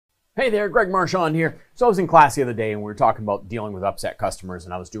Hey there, Greg Marchand here. So I was in class the other day and we were talking about dealing with upset customers,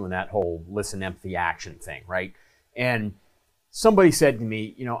 and I was doing that whole listen, empathy, action thing, right? And somebody said to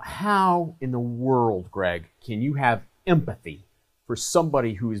me, how in the world, Greg, can you have empathy for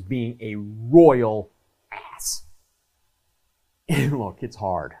somebody who is being a royal ass? And look, it's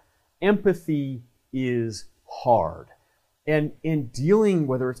hard. Empathy is hard. And in dealing,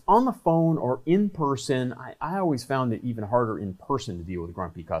 whether it's on the phone or in person, I always found it even harder in person to deal with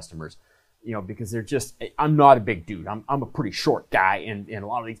grumpy customers, because I'm not a big dude. I'm a pretty short guy, and a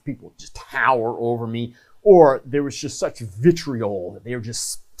lot of these people just tower over me, or there was just such vitriol that they were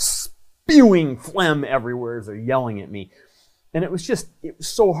just spewing phlegm everywhere as they're yelling at me. And it was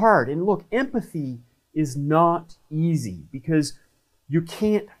so hard. And look, empathy is not easy because you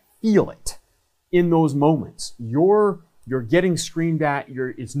can't feel it in those moments. You're getting screamed at.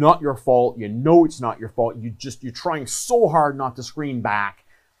 It's not your fault. It's not your fault. You're trying so hard not to scream back.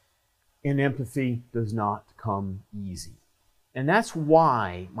 And empathy does not come easy. And that's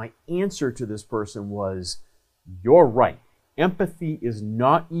why my answer to this person was, you're right. Empathy is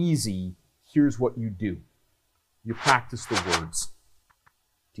not easy. Here's what you do. You practice the words.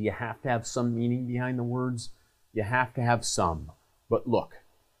 Do you have to have some meaning behind the words? You have to have some. But look,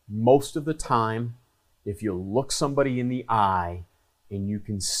 most of the time, if you look somebody in the eye and you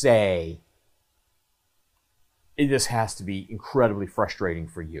can say, this has to be incredibly frustrating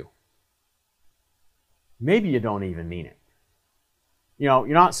for you. Maybe you don't even mean it. You're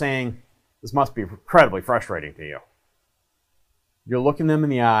not saying, this must be incredibly frustrating to you. You're looking them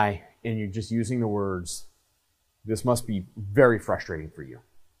in the eye and you're just using the words, this must be very frustrating for you.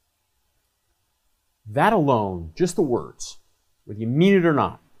 That alone, just the words, whether you mean it or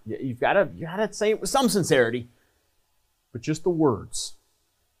not, you gotta say it with some sincerity, but just the words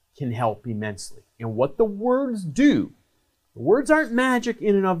can help immensely. And what the words do, the words aren't magic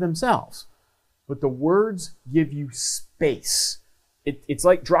in and of themselves, but the words give you space. It's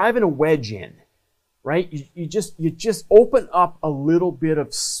like driving a wedge in, right? You just open up a little bit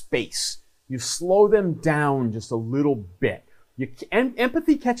of space. You slow them down just a little bit. And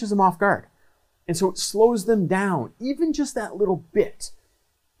empathy catches them off guard. And so it slows them down, even just that little bit.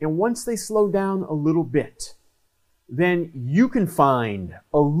 And once they slow down a little bit, then you can find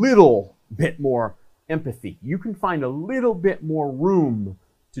a little bit more empathy. You can find a little bit more room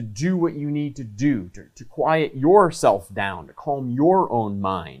to do what you need to do, to quiet yourself down, to calm your own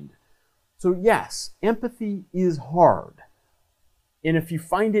mind. So yes, empathy is hard. And if you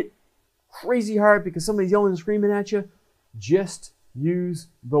find it crazy hard because somebody's yelling and screaming at you, just use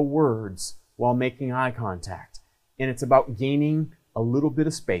the words while making eye contact. And it's about gaining a little bit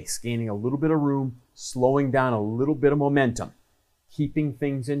of space, gaining a little bit of room, slowing down a little bit of momentum, keeping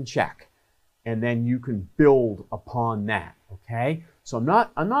things in check, and then you can build upon that, okay? So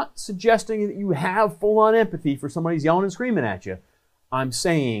I'm not suggesting that you have full-on empathy for somebody's yelling and screaming at you. I'm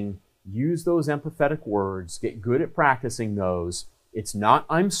saying use those empathetic words, get good at practicing those. It's not,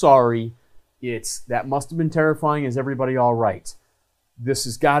 I'm sorry, it's, that must have been terrifying, is everybody all right? This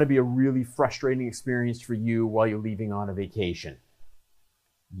has got to be a really frustrating experience for you while you're leaving on a vacation.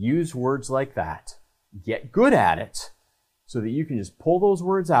 Use words like that. Get good at it so that you can just pull those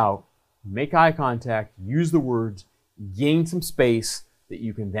words out, make eye contact, use the words, gain some space that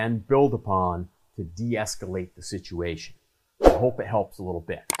you can then build upon to de-escalate the situation. I hope it helps a little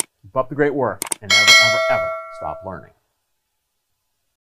bit. Keep up the great work and never, ever, ever stop learning.